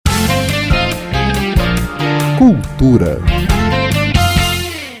Cultura.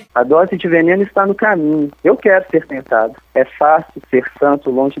 A dose de veneno está no caminho. Eu quero ser tentado. É fácil ser santo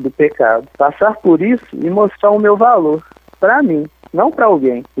longe do pecado. Passar por isso e mostrar o meu valor. Para mim, não para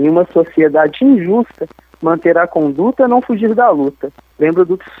alguém. Em uma sociedade injusta, manter a conduta, não fugir da luta. Lembro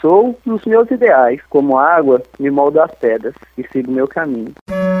do que sou e dos meus ideais. Como água, me moldo as pedras e sigo meu caminho.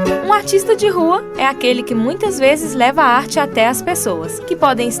 Um artista de rua é aquele que muitas vezes leva a arte até as pessoas, que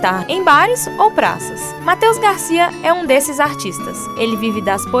podem estar em bares ou praças. Matheus Garcia é um desses artistas. Ele vive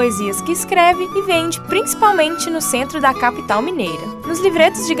das poesias que escreve e vende principalmente no centro da capital mineira. Nos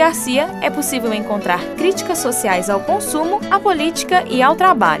livretos de Garcia é possível encontrar críticas sociais ao consumo, à política e ao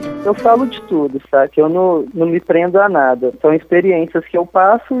trabalho. Eu falo de tudo, sabe? Eu não me prendo a nada. São experiências que eu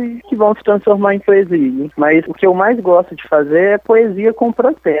passo e que vão se transformar em poesia. Mas o que eu mais gosto de fazer é poesia com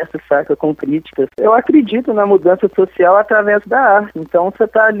protestos, saca? Com críticas. Eu acredito na mudança social através da arte. Então você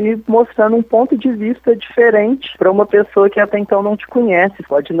está ali mostrando um ponto de vista diferente para uma pessoa que até então não te conhece.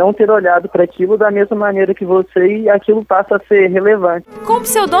 Pode não ter olhado para aquilo da mesma maneira que você e aquilo passa a ser relevante. Com o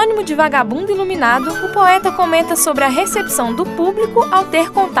pseudônimo de Vagabundo Iluminado, o poeta comenta sobre a recepção do público ao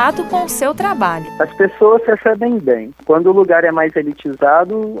ter contato com o seu trabalho. As pessoas recebem bem. Quando o lugar é mais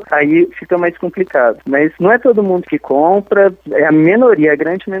elitizado, aí fica mais complicado. Mas não é todo mundo que compra, é a minoria, a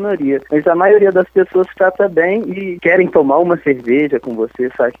grande minoria. Mas a maioria das pessoas trata bem e querem tomar uma cerveja com você,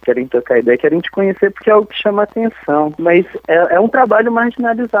 sabe? Querem trocar ideia, querem te conhecer porque é algo que chama atenção. Mas é um trabalho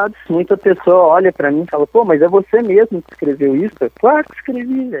marginalizado. Muita pessoa olha pra mim e fala, pô, mas é você mesmo que escreveu isso? Claro que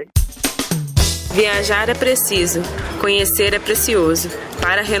escrevi, velho. Viajar é preciso, conhecer é precioso,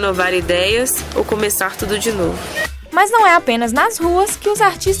 para renovar ideias ou começar tudo de novo. Mas não é apenas nas ruas que os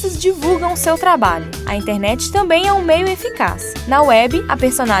artistas divulgam seu trabalho. A internet também é um meio eficaz. Na web, a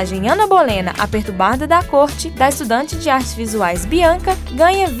personagem Ana Bolena, a perturbada da corte, da estudante de artes visuais Bianca,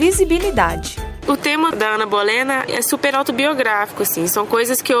 ganha visibilidade. O tema da Ana Bolena é super autobiográfico, assim. São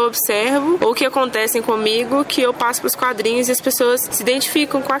coisas que eu observo ou que acontecem comigo que eu passo pros quadrinhos e as pessoas se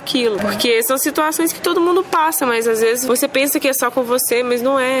identificam com aquilo. Porque são situações que todo mundo passa, mas às vezes você pensa que é só com você, mas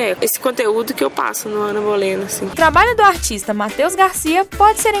não é esse conteúdo que eu passo no Ana Bolena, assim. O trabalho do artista Matheus Garcia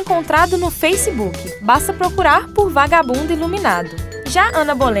pode ser encontrado no Facebook. Basta procurar por Vagabundo Iluminado. Já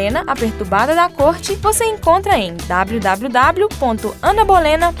Ana Bolena, a perturbada da corte, você encontra em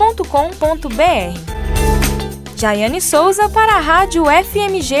www.anabolena.com.br. Jaiane Souza para a Rádio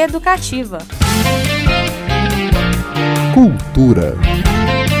FMG Educativa. Cultura.